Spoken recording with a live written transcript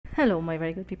Hello, my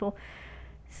very good people.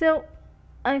 So,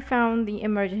 I found the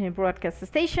emergency broadcast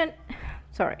station.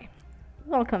 Sorry.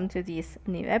 Welcome to this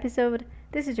new episode.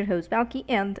 This is your host Valky,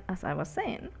 and as I was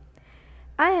saying,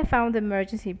 I have found the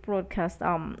emergency broadcast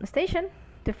station.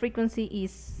 The frequency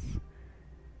is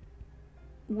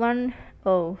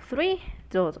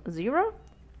 103.0,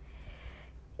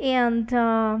 and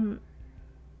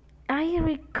I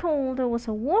recall there was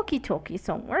a walkie-talkie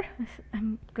somewhere.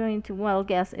 I'm going to well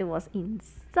guess it was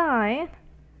inside.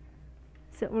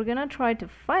 So we're gonna try to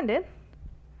find it.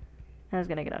 And it's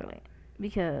gonna get ugly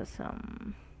because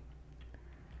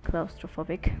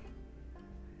claustrophobic.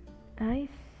 I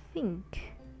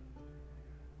think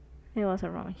it was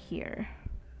around here.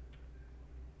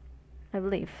 I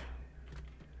believe.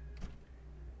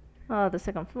 Oh, the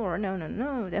second floor. No, no,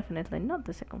 no, definitely not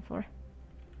the second floor.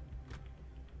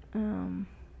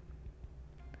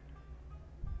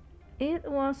 It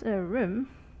was a room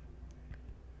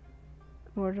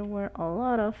where there were a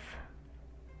lot of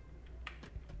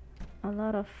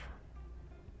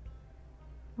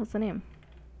what's the name?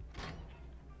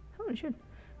 Holy shit.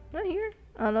 Right here.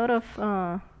 A lot of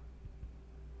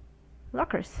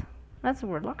lockers. That's the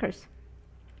word, lockers.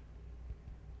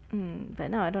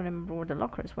 But now I don't remember where the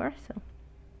lockers were, so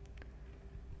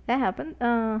that happened.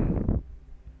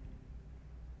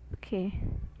 Okay.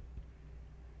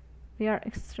 We are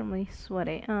extremely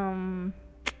sweaty. And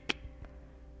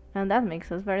that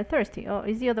makes us very thirsty. Oh,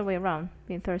 it's the other way around.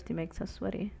 Being thirsty makes us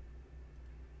sweaty.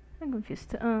 I'm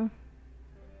confused. I'm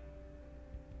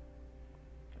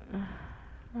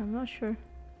not sure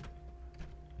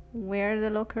where the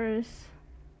lockers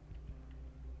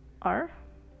are.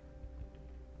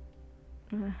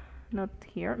 Not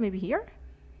here. Maybe here?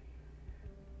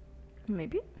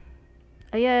 Maybe?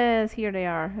 Yes, here they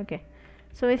are. Okay.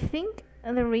 So I think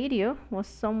the radio was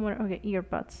somewhere. Okay,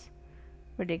 earbuds.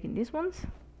 We're taking these ones.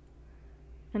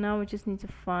 And now we just need to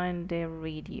find the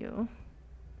radio.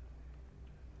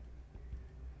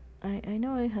 I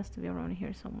know it has to be around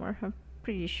here somewhere. I'm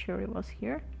pretty sure it was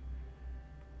here.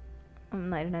 I'm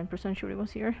 99% sure it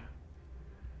was here.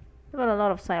 There were a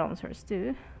lot of silencers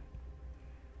too.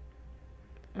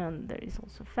 And there is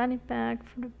also fanny pack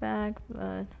for the bag,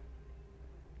 but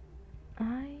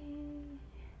I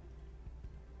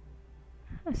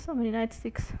have so many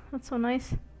nightsticks. That's so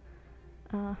nice.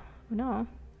 No. I'm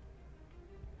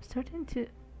starting to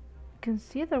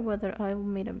consider whether I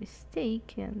made a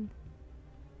mistake and...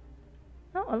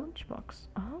 Oh, a lunchbox.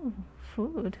 Oh,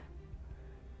 food.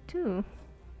 Two.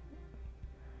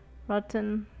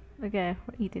 Rotten. Okay,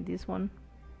 we're eating this one.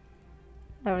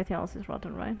 Everything else is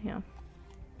rotten, right? Yeah.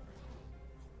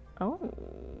 Oh,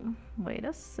 wait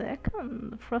a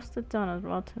second. Frosted donut,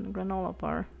 rotten, granola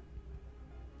bar.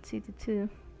 Let's eat it too.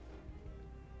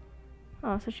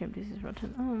 Oh, it's a shame this is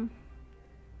rotten.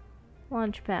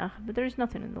 Lunch pack, but there is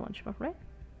nothing in the lunch pack, right?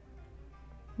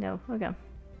 No, okay.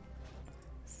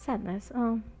 Sadness.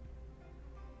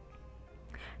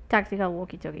 Tactical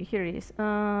walkie-talkie. Here it is.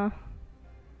 Crap.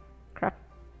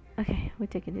 Okay, we're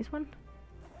taking this one.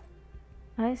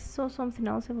 I saw something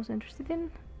else I was interested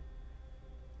in.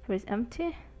 Here is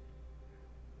empty.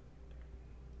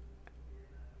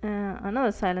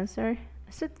 Another silencer.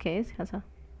 A suitcase has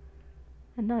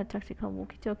another tactical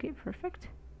walkie-talkie. Perfect.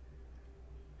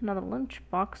 Another lunch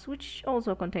box, which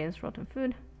also contains rotten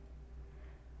food.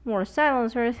 More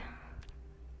silencers.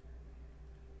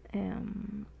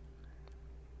 I'm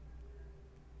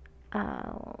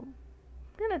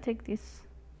gonna take this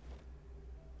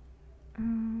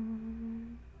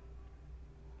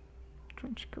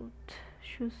trench coat,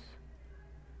 shoes,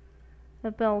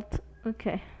 a belt.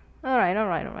 Okay,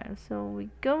 alright. So we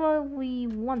go where we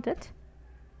wanted.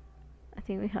 I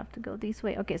think we have to go this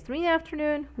way. Okay, it's 3 in the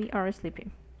afternoon. We are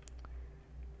sleeping.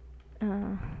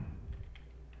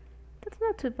 That's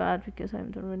not too bad because I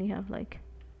don't really have like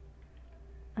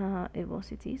it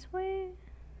was it this way.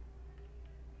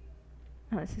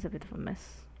 Oh, this is a bit of a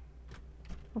mess.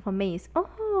 Of a maze.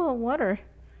 Oh, water.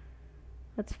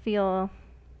 Let's fill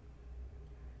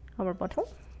our bottle.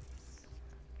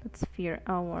 Let's fill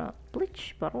our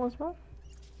bleach bottle as well.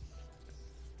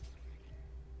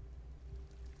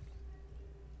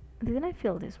 Didn't I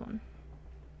fill this one?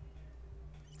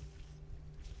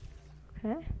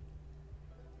 Okay.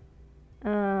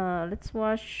 Let's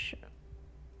wash.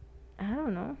 I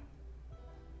don't know.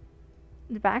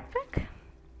 The backpack?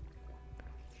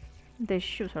 The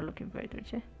shoes are looking very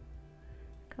dirty.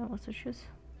 Okay, what's the shoes?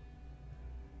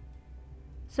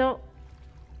 So,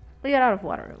 we are out of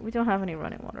water. We don't have any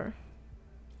running water.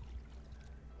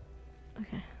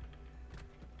 Okay.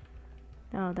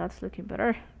 Now that's looking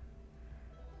better.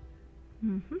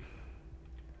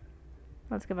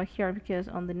 Let's go back here because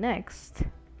on the next...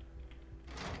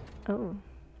 Oh,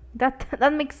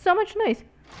 that makes so much noise.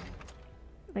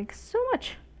 Like so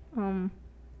much. Let's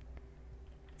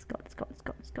go.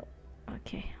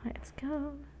 Okay, let's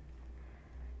go.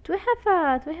 Do I have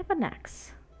an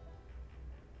axe?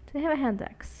 Do I have a hand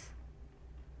axe?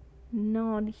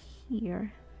 Not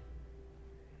here.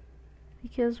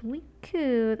 Because we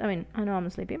could... I mean, I know I'm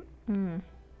sleepy.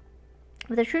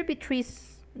 But there should be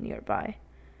trees nearby.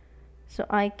 So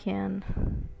I can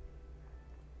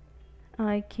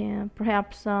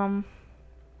perhaps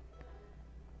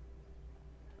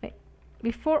wait,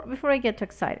 before I get too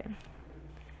excited.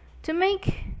 To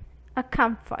make a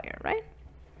campfire, right?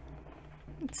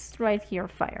 It's right here,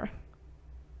 fire.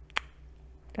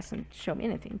 Doesn't show me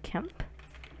anything.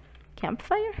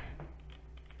 Campfire?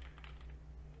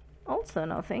 Also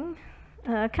nothing.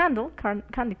 Candle,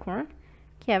 candy corn,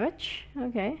 cabbage,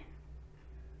 okay.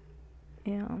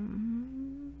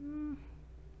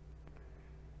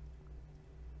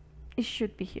 It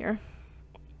should be here.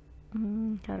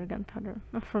 Gunpowder,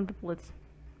 not from the bullets.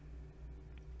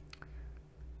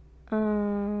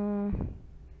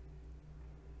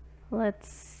 Let's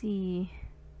see.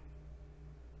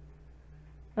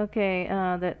 Okay,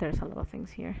 there's a lot of things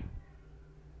here.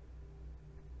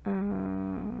 A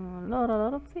lot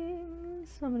of things.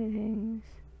 So many things.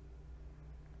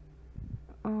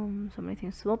 So many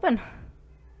things to open.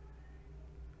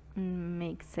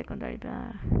 Make secondary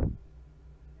bag.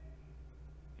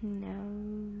 No.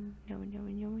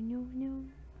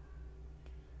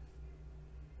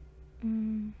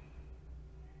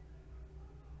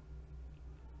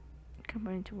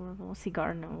 Convert into workable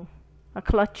cigar, no. A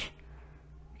clutch.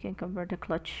 We can convert a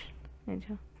clutch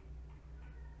into.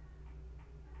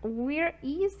 Where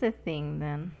is the thing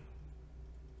then?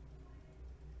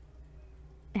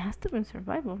 It has to be in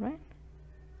survival, right?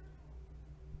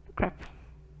 Crap.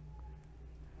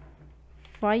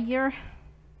 Fire.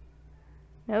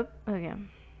 Nope. Okay.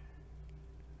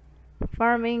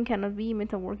 Farming cannot be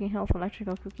metalworking, health,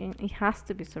 electrical, cooking. It has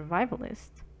to be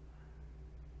survivalist.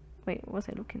 Wait, what was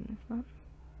I looking? It's not.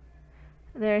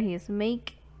 There he is.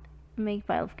 Make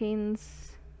pile of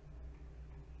canes.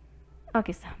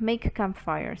 Okay, so make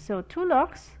campfire. So 2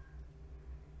 logs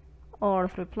or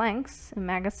 3 planks, a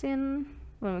magazine.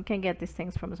 Well, we can get these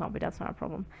things from a zombie. That's not a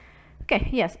problem. Okay,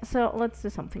 yes. So let's do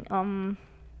something. Let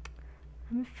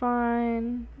me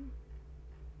find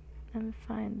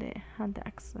the hand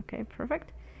axe. Okay,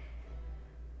 perfect.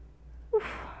 Oof.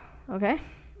 Okay.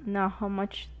 Now, how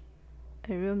much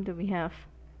room do we have?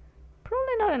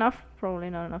 Probably not enough.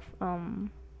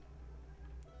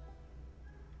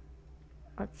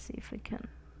 Let's see if we can.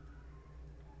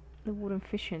 The wooden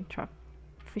fishing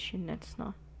net's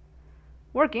not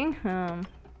working.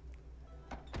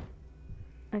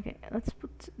 Okay, let's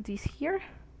put these here.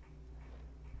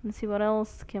 Let's see what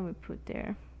else can we put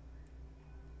there.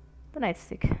 The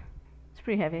nightstick. It's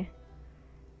pretty heavy.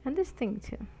 And this thing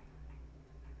too.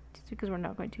 Just because we're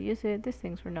not going to use it. These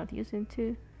things we're not using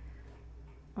too.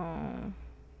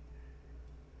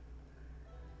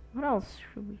 What else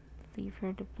should we leave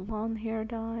here? The blonde hair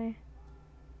dye.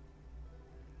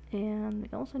 And we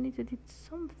also need to do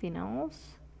something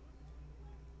else.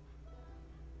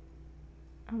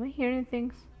 Am I hearing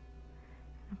things?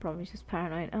 I'm probably just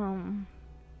paranoid.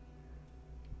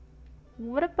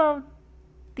 What about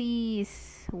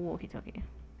these walkie-talkie?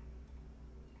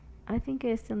 I think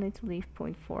I still need to leave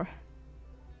 0.4.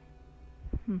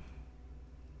 The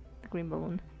green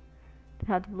balloon. The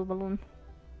hot blue balloon.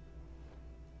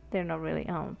 They're not really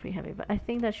pretty heavy, but I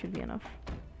think that should be enough.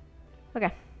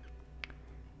 Okay.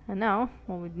 And now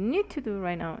what we need to do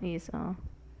right now is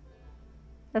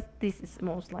this is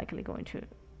most likely going to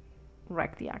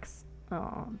wreck the axe.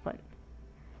 But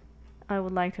I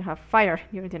would like to have fire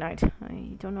during the night.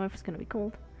 I don't know if it's gonna be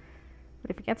cold,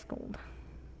 but if it gets cold,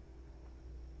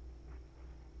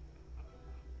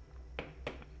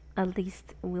 at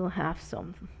least we'll have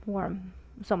some warmth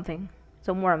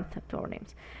to our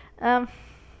names.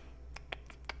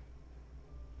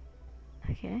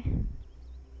 Okay.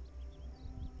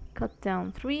 Cut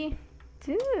down 3.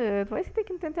 Dude, why is it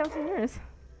taking 10,000 years?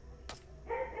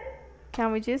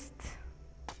 Can we just...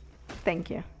 Thank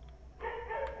you.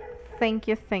 Thank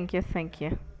you.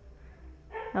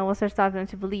 I was starting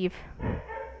to believe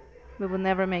we would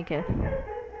never make it.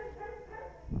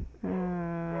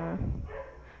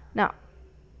 Now,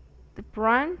 the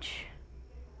branch,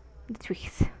 the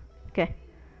twigs. Okay.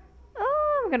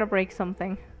 Oh, I'm gonna break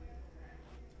something.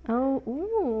 Oh,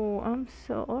 ooh, I'm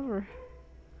so over.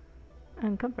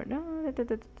 Uncomfort. No,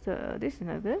 this is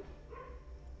not good.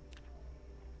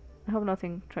 I hope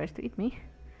nothing tries to eat me.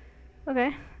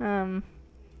 Okay.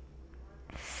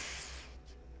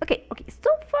 Okay, okay, so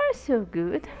far so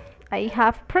good. I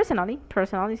have personally,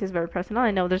 this is very personal.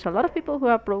 I know there's a lot of people who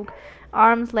have broke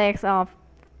arms, legs,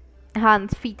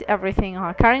 hands, feet, everything,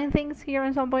 carrying things here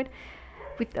in Zomboid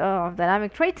with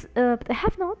dynamic traits, but I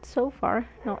have not so far,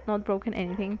 not broken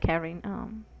anything carrying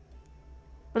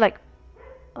like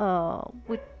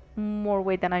with more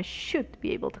weight than I should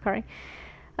be able to carry.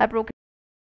 I broke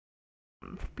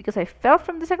because I fell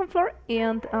from the second floor,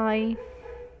 and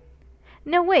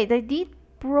no, wait, I did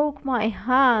broke my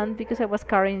hand because I was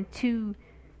carrying two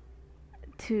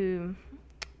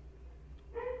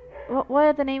what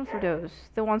are the name for those?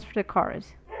 The ones for the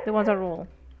cars, the ones that roll.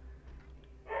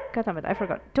 God damn it, I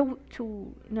forgot.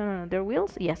 No, they're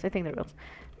wheels? Yes, I think they're wheels.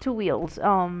 2 wheels.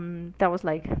 That was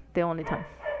like the only time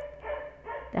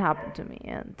that happened to me,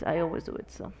 and I always do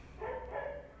it, so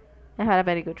I had a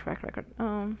very good track record.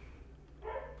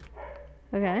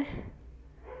 Okay.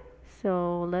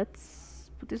 So let's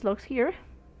put these logs here.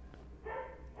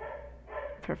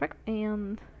 Perfect.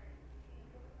 And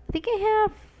I think I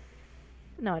have...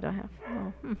 No, I don't have.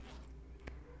 Oh,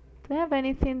 Do I have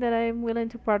anything that I'm willing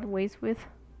to part ways with?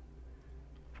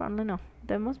 Probably no.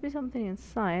 There must be something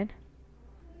inside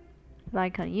that I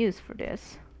can use for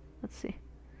this. Let's see.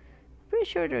 Pretty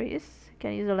sure there is.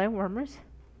 Can use the leg warmers.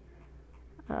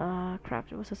 Crap,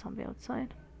 there was a zombie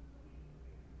outside.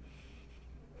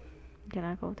 Can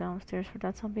I go downstairs for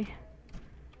that zombie?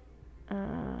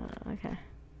 Okay.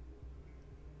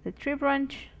 The tree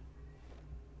branch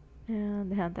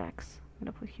and the hand axe. I'm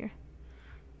gonna put here.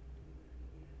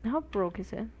 How broke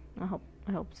is it? I hope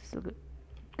it's still good.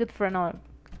 Good for another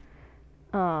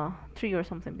tree or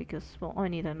something, because well, I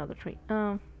need another tree.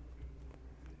 I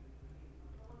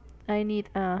need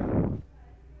was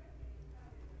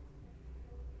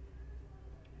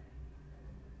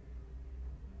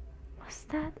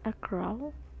that a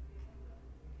growl?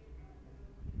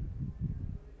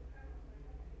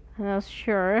 I'm not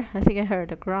sure. I think I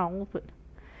heard a growl, but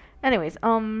anyways,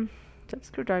 that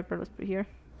screwdriver, let's put here.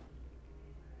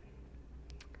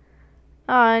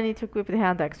 I need to equip the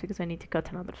hand axe because I need to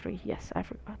cut another tree. Yes, I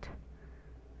forgot.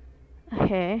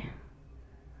 Okay.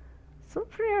 Still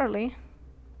pretty early.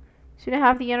 Should I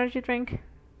have the energy drink?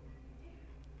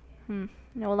 I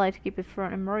would like to keep it for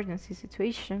an emergency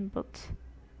situation, but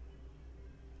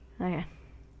okay.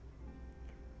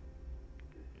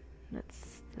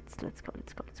 Let's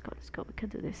go. We can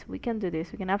do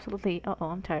this. We can absolutely. Oh,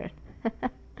 I'm tired.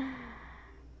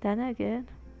 That not good.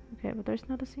 Okay, but there's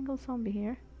not a single zombie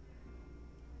here.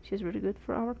 She's really good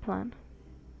for our plan.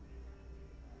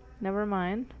 Never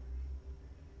mind.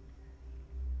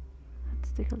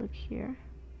 Let's take a look here.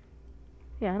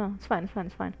 Yeah, no, it's fine.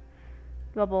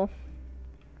 Double.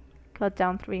 Cut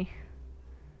down 3.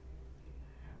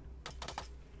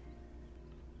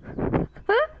 I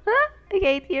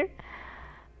hate here.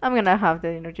 I'm gonna have the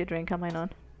energy drink, am I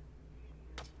not?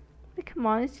 But come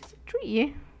on, it's just a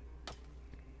tree.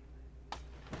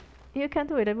 You can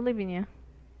do it, I believe in you.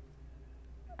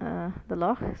 The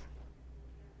logs.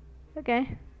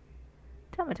 Okay.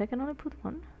 Damn it, I can only put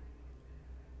 1.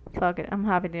 Fuck it, I'm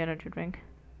having the energy drink.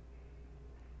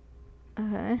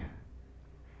 Okay.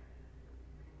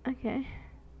 Okay.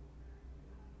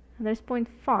 And there's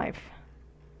 0.5.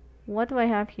 What do I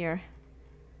have here?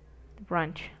 The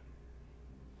branch.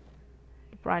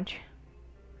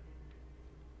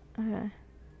 Okay. Let's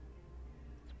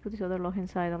put this other log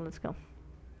inside and let's go.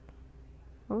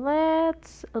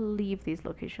 Let's leave this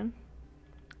location.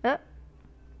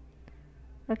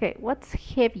 Okay, what's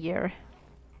heavier?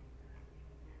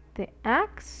 The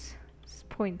axe is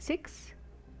 0.6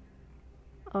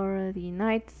 or the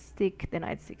nightstick? The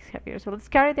nightstick's heavier, so let's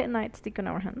carry the nightstick on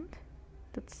our hand.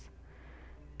 That's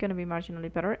gonna be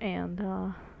marginally better. And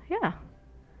yeah,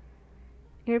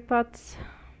 earbuds,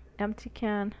 empty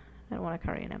can. I don't want to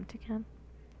carry an empty can.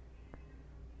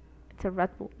 It's a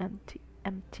Red Bull empty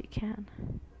can.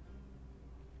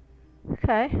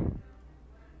 Okay,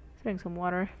 drink some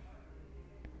water.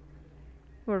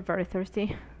 We're very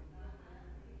thirsty.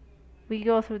 We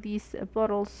go through these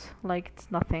bottles like it's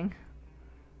nothing.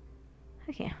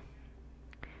 Okay.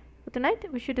 But tonight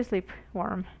we should sleep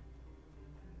warm.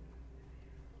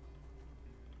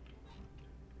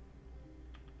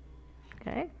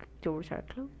 Okay, doors are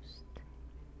closed.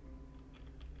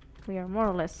 We are more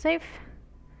or less safe.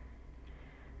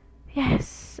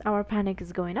 Yes, our panic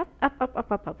is going up.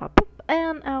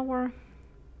 And our...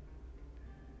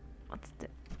 What's the...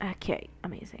 Okay,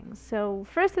 amazing. So,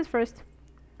 first is first.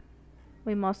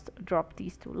 We must drop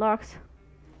these 2 logs.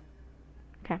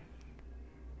 Okay.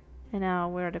 And now,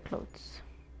 where are the clothes?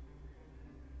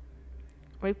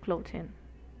 Rip clothes in.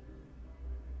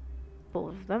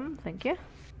 Both of them, thank you.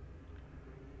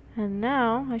 And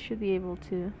now I should be able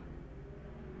to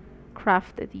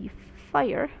craft the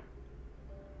fire.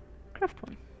 Craft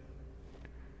one.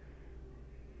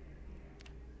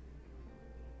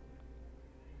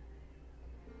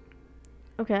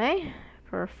 Okay,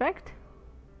 perfect.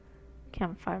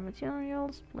 Campfire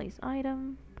materials, place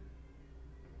item.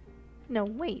 No,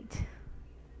 wait.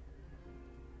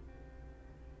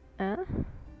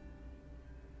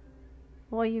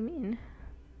 What do you mean?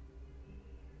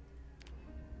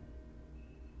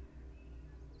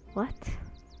 What?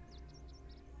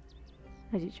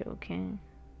 Are you joking?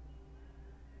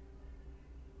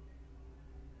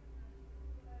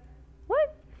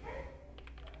 What?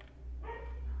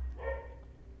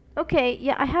 Okay,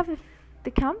 yeah, I have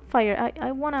the campfire.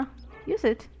 I wanna use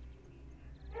it.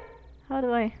 How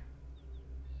do I?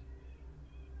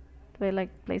 Do I like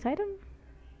place item?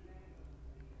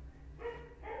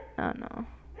 Oh no.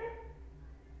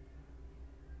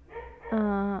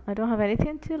 I don't have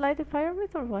anything to light the fire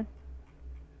with, or what?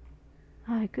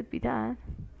 Ah, it could be that.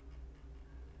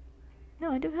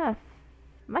 No, I do have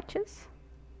matches.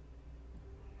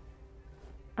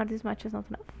 Are these matches not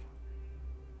enough?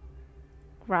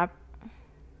 Grab.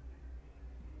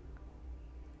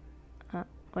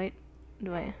 Wait,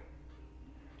 do I?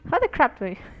 How the crap do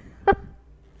I?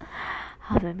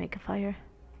 How do I make a fire?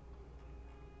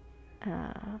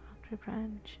 Factory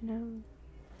branch, no.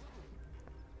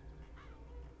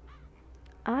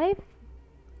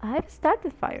 I've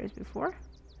started fires before.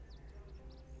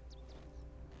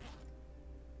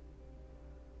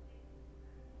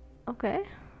 Okay.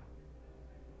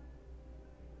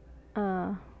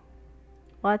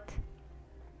 What?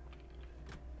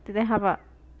 Did they have a?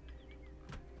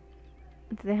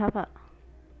 Did they have a?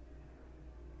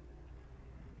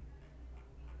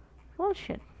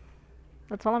 Bullshit.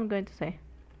 That's all I'm going to say.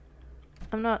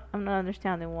 I'm not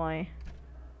understanding why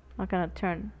I cannot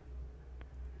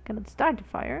start the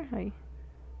fire.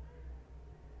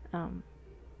 I'm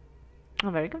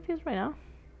very confused right now.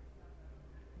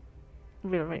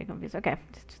 Really confused. Okay,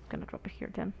 just gonna drop it here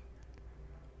then.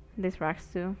 These racks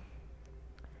too.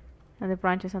 And the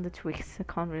branches and the twigs, I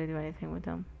can't really do anything with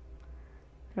them.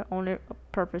 Their only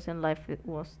purpose in life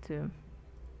was to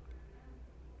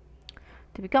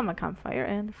become a campfire,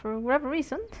 and for whatever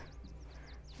reason,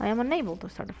 I am unable to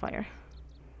start a fire.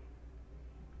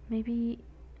 Maybe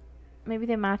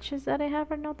the matches that I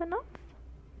have are not enough?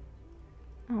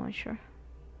 Oh, sure.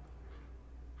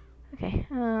 Okay,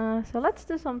 so let's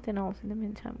do something else in the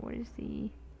meantime. Where is the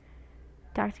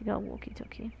tactical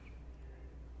walkie-talkie?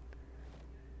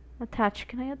 Attach.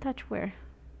 Can I attach where?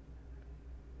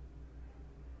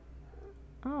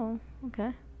 Oh,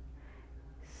 okay.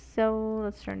 So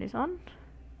let's turn this on.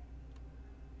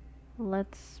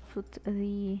 Let's put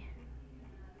the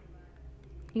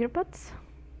earbuds.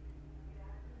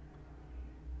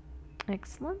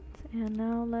 Excellent. And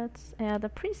now let's add a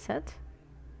preset.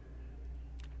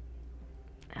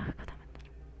 Oh, God damn it.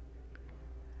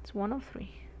 It's 1 of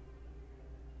 3.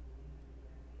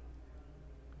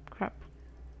 Crap.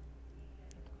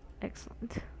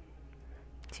 Excellent.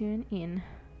 Tune in.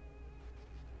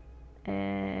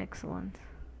 Excellent.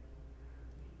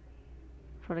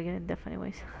 Probably getting deaf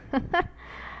anyways.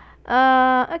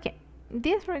 Okay.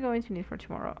 This we're going to need for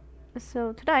tomorrow.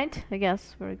 So tonight, I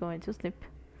guess, we're going to sleep.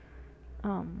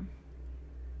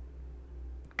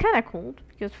 Kinda cold,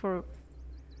 because for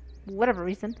whatever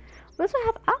reason, we also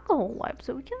have alcohol wipes,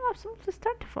 so we can absolutely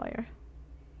start the fire.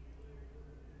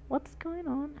 What's going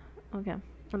on? Okay.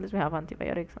 Unless we have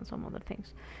antibiotics and some other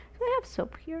things. Do I have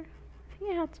soap here? I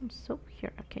think I had some soap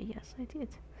here. Okay, yes, I did.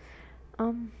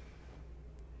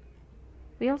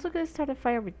 We also could start a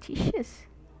fire with tissues.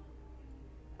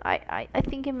 I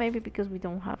think it may be because we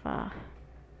don't have a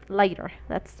lighter.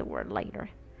 That's the word, lighter.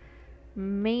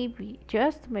 Maybe,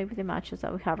 just maybe the matches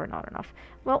that we have are not enough.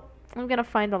 Well, I'm gonna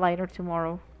find a lighter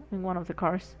tomorrow in one of the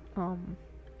cars.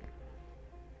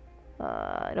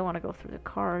 I don't want to go through the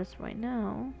cars right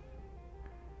now.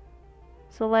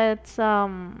 So let's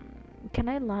can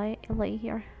I lay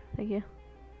here? Thank you.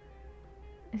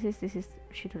 This is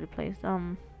shittily placed.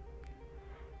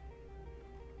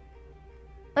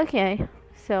 Okay,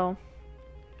 so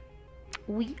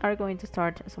we are going to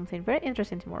start something very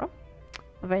interesting tomorrow.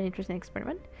 A very interesting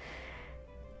experiment.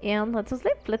 And let's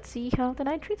sleep. Let's see how the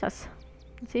night treats us.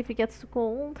 Let's see if it gets too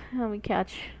cold and we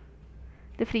catch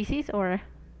the fleeces, or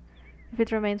if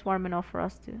it remains warm enough for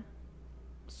us to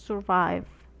survive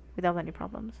without any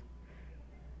problems.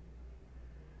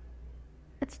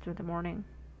 It's 2 in the morning.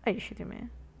 Are you shitting me?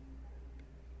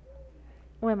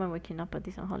 Why am I waking up at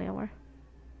this unholy hour?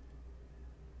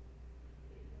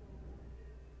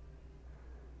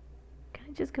 Can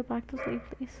I just go back to sleep,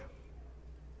 please?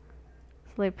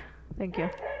 Sleep. Thank you.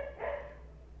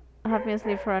 Have me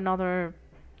asleep for another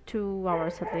 2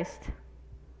 hours at least.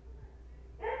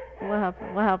 What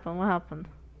happened? What happened? What happened?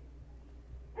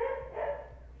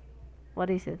 What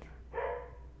is it?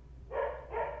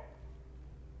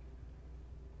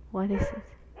 What is it?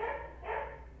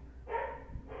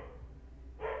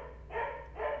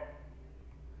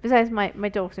 Besides my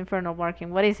dog's infernal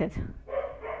barking, what is it?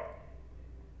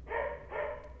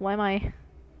 Why am I...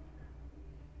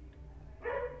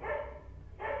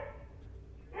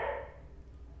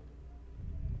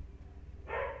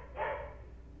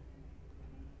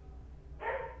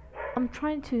 I'm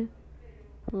trying to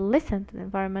listen to the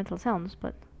environmental sounds,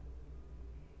 but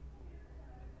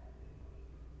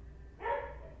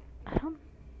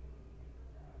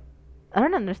I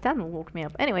don't understand what woke me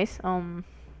up. Anyways,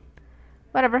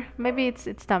 whatever. Maybe it's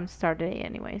time to start the day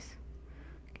anyways.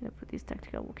 Gonna put this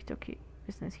tactical walkie-talkie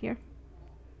business here.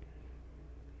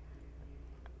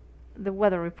 The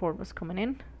weather report was coming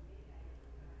in.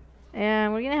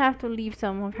 And we're gonna have to leave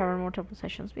some of our mortal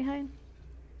possessions behind.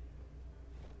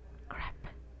 Crap.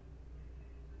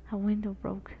 A window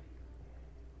broke.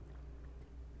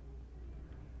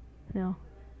 No.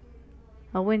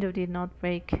 A window did not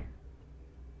break.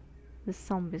 The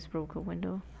zombies broke a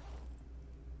window.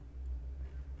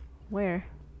 Where?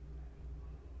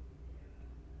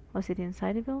 Was it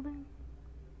inside the building?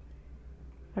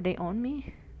 Are they on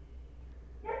me?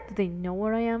 Do they know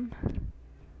where I am?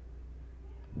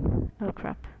 Oh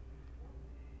crap.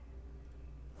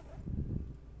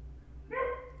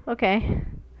 Okay.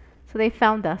 So they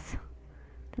found us.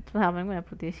 That's what happened. I'm gonna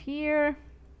put this here.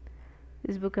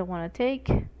 This book I wanna take.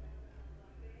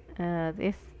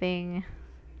 This thing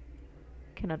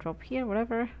cannot drop here,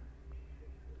 whatever.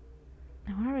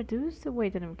 And what I do is the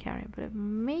weight that I'm carrying, but it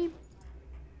may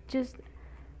just...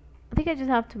 I think I just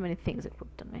have too many things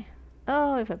equipped on me.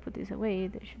 Oh, if I put this away,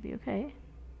 they should be okay.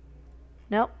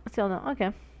 No, still no.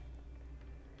 Okay.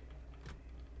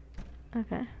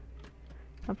 Okay.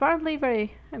 Apparently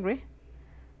very hungry.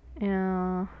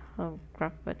 Oh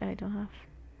crap, but I don't have...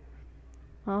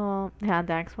 Oh, hand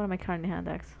axe. What am I carrying? Hand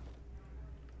axe.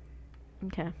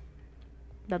 Okay.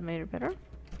 That made it better.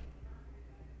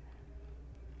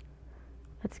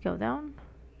 Let's go down.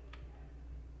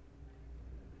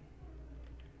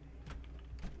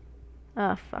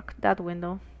 Ah, fuck. That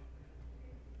window.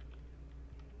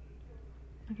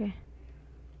 Okay.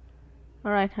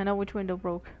 Alright, I know which window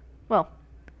broke. Well,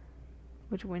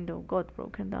 which window got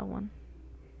broken, that one.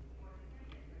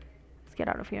 Let's get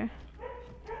out of here.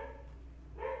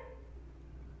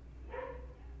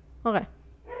 Okay.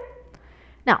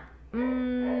 Now,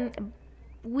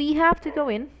 we have to go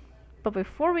in, but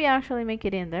before we actually make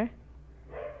it in there,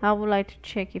 I would like to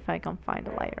check if I can find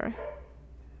a lighter.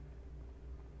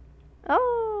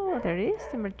 Oh, there it is,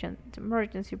 the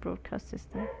emergency broadcast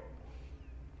system.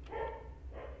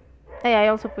 Hey, I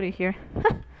also put it here.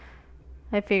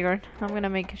 I figured. I'm gonna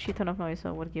make a shit ton of noise,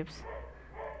 so what gives?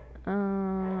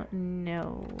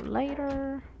 No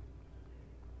lighter.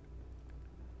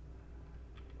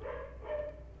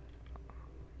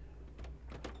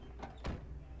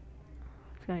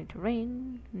 It's going to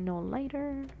rain. No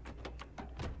lighter.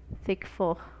 Thick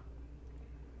fog.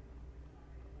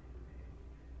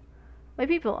 My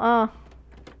people,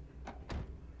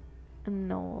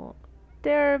 no.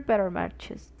 They're better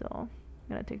matches though. I'm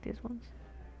gonna take these ones.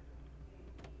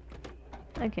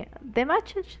 Okay, the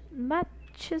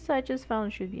matches I just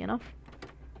found should be enough.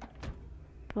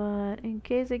 But in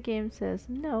case the game says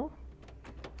no,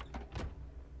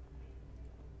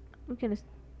 we can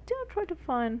still try to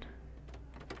find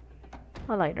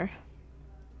a lighter.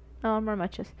 Oh, more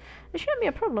matches. It shouldn't be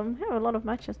a problem. We have a lot of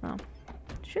matches now.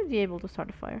 Should be able to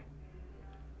start a fire.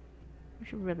 We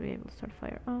should really be able to start a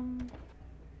fire.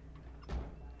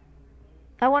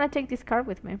 I want to take this car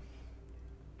with me.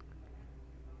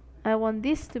 I want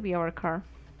this to be our car.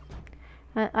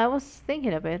 I was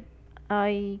thinking a bit.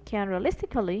 I can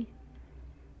realistically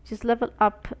just level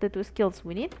up the 2 skills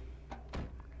we need.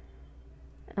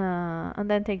 And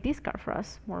then take this car for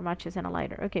us. More matches and a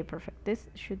lighter. Okay, perfect. This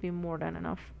should be more than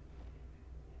enough.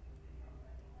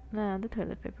 Nah, the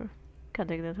toilet paper. Can't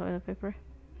take the toilet paper.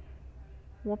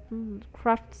 Weapon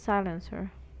craft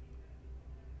silencer.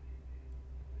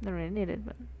 Don't really need it,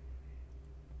 but...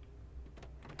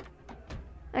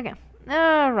 Okay.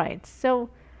 Alright, so...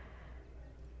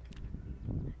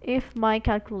 if my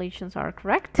calculations are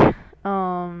correct,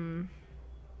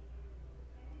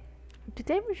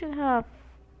 today we should have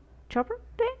chopper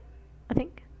day, I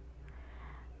think.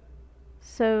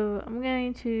 So I'm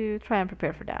going to try and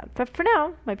prepare for that. But for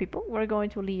now, my people, we're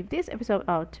going to leave this episode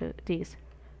out to this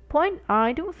point.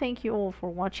 I do thank you all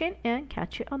for watching and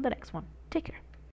catch you on the next one. Take care.